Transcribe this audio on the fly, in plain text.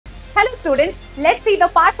Hello students, let's see the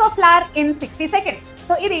parts of flower in 60 seconds.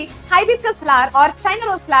 So ఇది hibiscus flower or China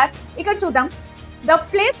rose flower. ఇక్కడ చూద్దాం. The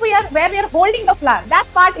place where we are holding the flower, that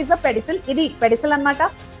part is the pedestal. ఇది pedestal అన్నమాట.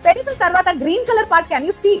 Pedestal తర్వాత green color part, can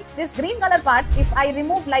you see this green color parts? If I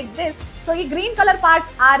remove like this, so ఈ green color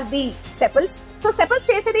parts are the sepals. So sepals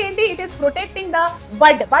చేసేది ఏంటి? It is protecting the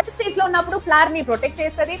bud stage లో ఉన్నప్పుడు flower ని protect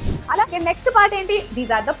చేస్తుంది. అలాగే next part ఏంటి?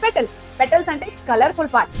 These are the petals. Petals అంటే కలర్ఫుల్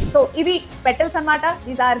పార్ట్. సో ఇవి పెటల్స్ అన్నమాట.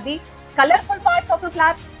 These are the colourful parts of the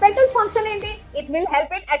flower. Petals function ఏంటి? It will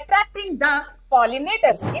help it attracting the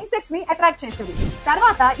pollinators, insects ని attract చేస్తుంది.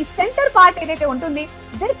 తర్వాత ఈ సెంటర్ పార్ట్ ఏదైతే ఉంటుంది,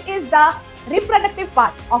 this is the reproductive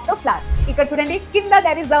part of the flower. ఇక్కడ చూడండి, కింద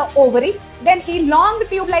there is the ovary, then ఈ long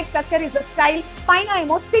tube like structure is the style, పైన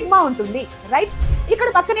ఏమో స్టిగ్మా ఉంటుంది, రైట్? ఇక్కడ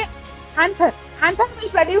పక్కనే anther will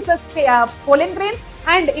produce the pollen grains,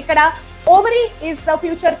 and ఇక్కడ ovary is the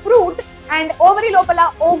future fruit, and ovary లోపల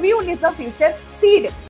ovule is the future seed.